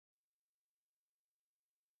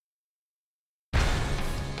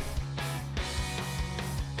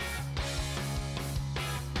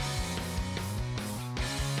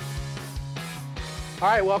All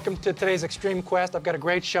right, welcome to today's XtremeQuest. I've got a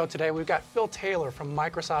great show today. We've got Phil Taylor from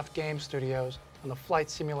Microsoft Game Studios on the Flight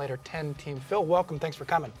Simulator 10 team. Phil, welcome. Thanks for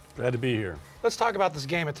coming. Glad to be here. Let's talk about this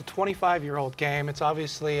game. It's a 25-year-old game. It's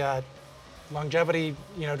obviously a longevity,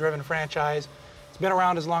 driven franchise. It's been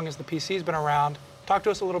around as long as the PC's been around. Talk to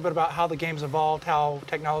us a little bit about how the game's evolved, how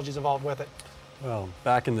technology's evolved with it. Well,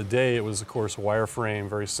 back in the day, it was, of course, wireframe,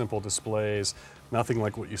 very simple displays, nothing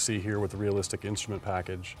like what you see here with the realistic instrument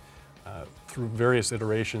package. Through various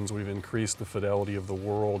iterations, we've increased the fidelity of the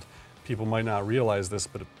world. People might not realize this,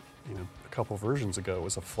 but a couple versions ago, it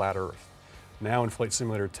was a flat Earth. Now in Flight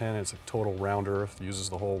Simulator 10, it's a total round Earth. It uses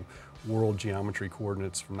the whole world geometry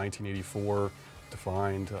coordinates from 1984,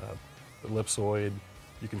 defined ellipsoid.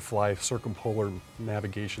 You can fly circumpolar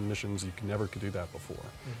navigation missions. You never could do that before.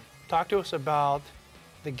 Talk to us about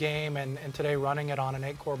the game and today running it on an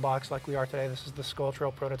 8-core box like we are today. This is the Skull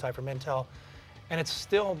Trail prototype from Intel. And it's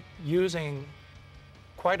still using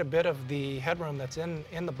quite a bit of the headroom that's in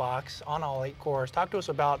the box on all 8 cores. Talk to us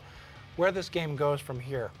about where this game goes from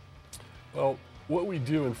here. Well, what we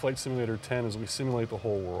do in Flight Simulator 10 is we simulate the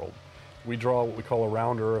whole world. We draw what we call a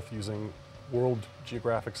round Earth using World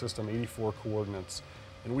Geographic System 84 coordinates.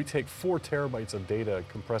 And we take 4 terabytes of data,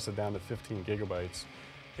 compress it down to 15 gigabytes.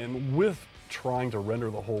 And with trying to render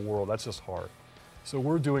the whole world, that's just hard. So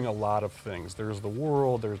we're doing a lot of things. There's the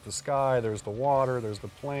world, there's the sky, there's the water, there's the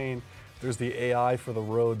plane, there's the AI for the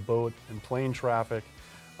road, boat, and plane traffic.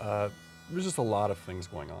 There's just a lot of things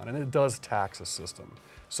going on, and it does tax a system.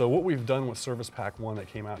 So what we've done with Service Pack 1 that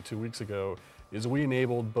came out 2 weeks ago is we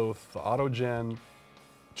enabled both the AutoGen,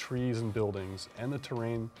 trees and buildings, and the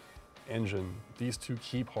terrain engine, these 2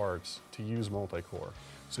 key parts, to use multi-core.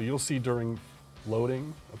 So you'll see during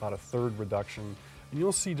loading about a 1/3 reduction, and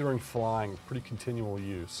you'll see during flying pretty continual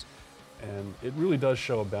use. And it really does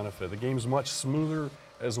show a benefit. The game's much smoother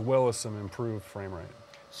as well as some improved frame rate.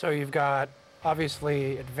 So you've got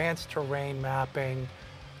obviously advanced terrain mapping,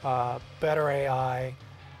 better AI.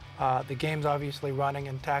 The game's obviously running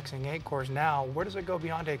and taxing 8 cores now. Where does it go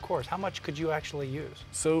beyond 8 cores? How much could you actually use?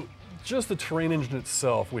 So just the terrain engine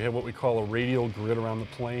itself, we have what we call a radial grid around the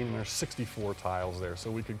plane, and there's 64 tiles there. So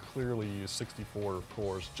we could clearly use 64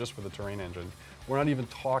 cores just for the terrain engine. We're not even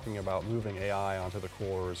talking about moving AI onto the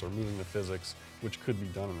cores or moving the physics, which could be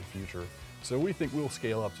done in the future. So we think we'll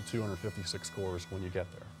scale up to 256 cores when you get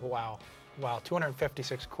there. Wow. Wow,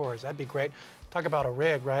 256 cores, that'd be great. Talk about a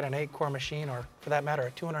rig, right? An 8-core machine, or for that matter,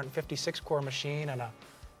 a 256-core machine and a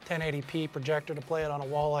 1080p projector to play it on a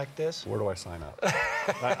wall like this. Where do I sign up?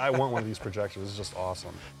 I want one of these projectors. It's just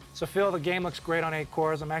awesome. So Phil, the game looks great on 8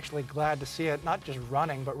 cores. I'm actually glad to see it, not just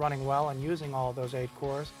running, but running well and using all of those 8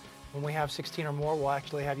 cores. When we have 16 or more, we'll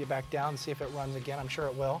actually have you back down and see if it runs again. I'm sure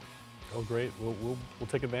it will. Oh, great. We'll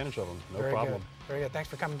take advantage of them. No Very problem. Good. Very good. Thanks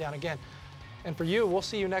for coming down again. And for you, we'll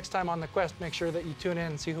see you next time on the Quest. Make sure that you tune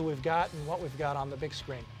in and see who we've got and what we've got on the big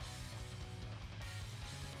screen.